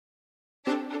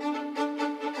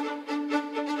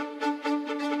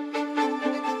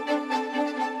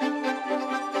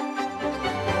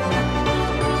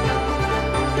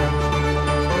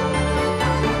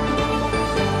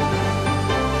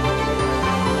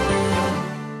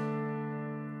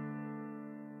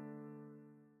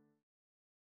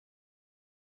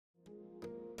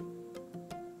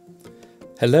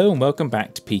Hello and welcome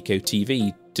back to PECO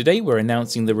TV. Today we're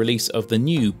announcing the release of the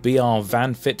new BR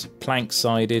Vanfit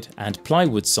plank-sided and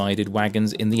plywood-sided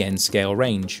wagons in the N scale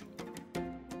range.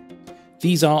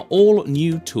 These are all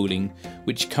new tooling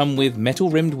which come with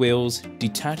metal-rimmed wheels,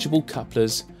 detachable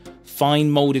couplers, fine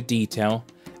moulded detail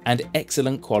and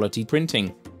excellent quality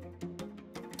printing.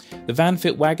 The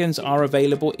Vanfit wagons are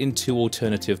available in two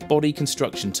alternative body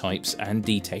construction types and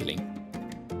detailing.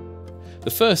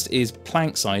 The first is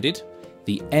plank-sided,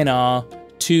 the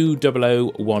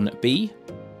NR2001B.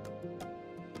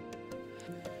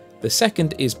 The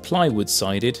second is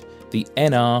plywood-sided, the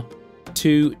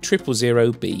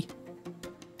NR2000B.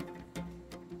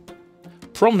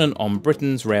 Prominent on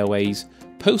Britain's railways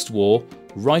post-war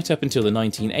right up until the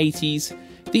 1980s,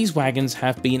 these wagons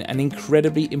have been an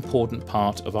incredibly important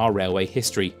part of our railway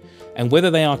history, and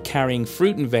whether they are carrying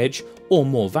fruit and veg or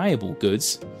more valuable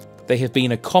goods, they have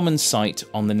been a common sight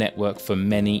on the network for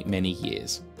many, many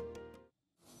years.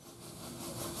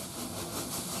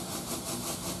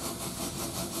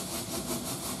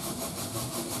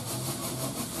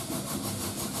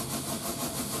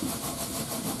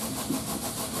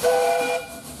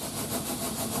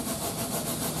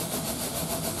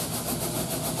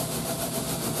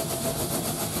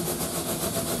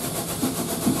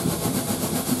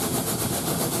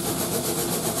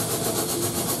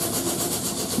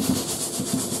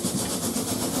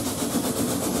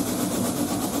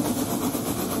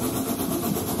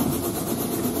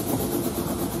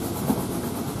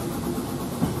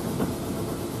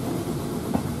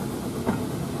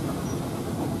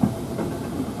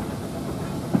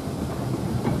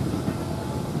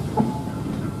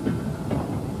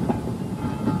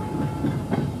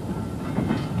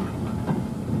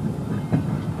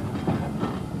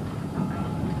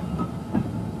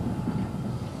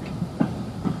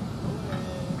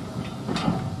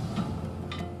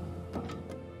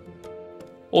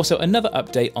 Also, another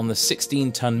update on the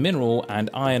 16-ton mineral and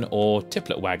iron ore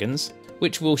tiplet wagons,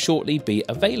 which will shortly be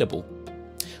available.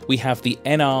 We have the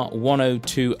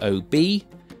NR1020B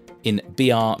in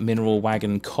BR mineral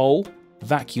wagon coal,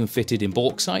 vacuum fitted in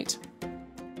bauxite.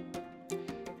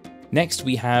 Next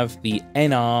we have the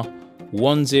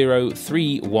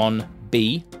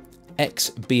NR1031B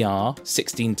XBR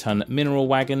 16-ton mineral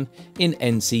wagon in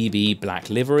NCB black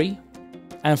livery.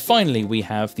 And finally we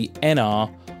have the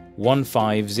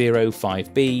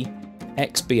NR1505B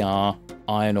XBR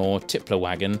iron ore tippler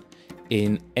wagon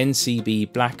in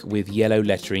NCB black with yellow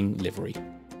lettering livery.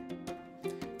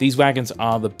 These wagons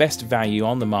are the best value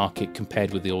on the market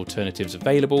compared with the alternatives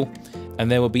available, and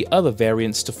there will be other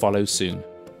variants to follow soon.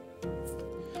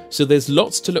 So there's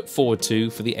lots to look forward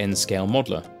to for the N scale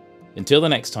modeler. Until the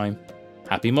next time,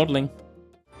 happy modelling!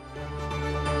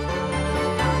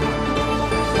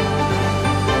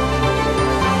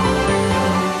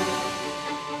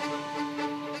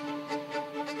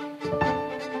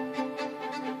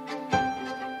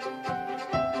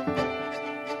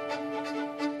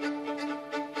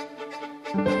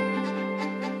 Thank you.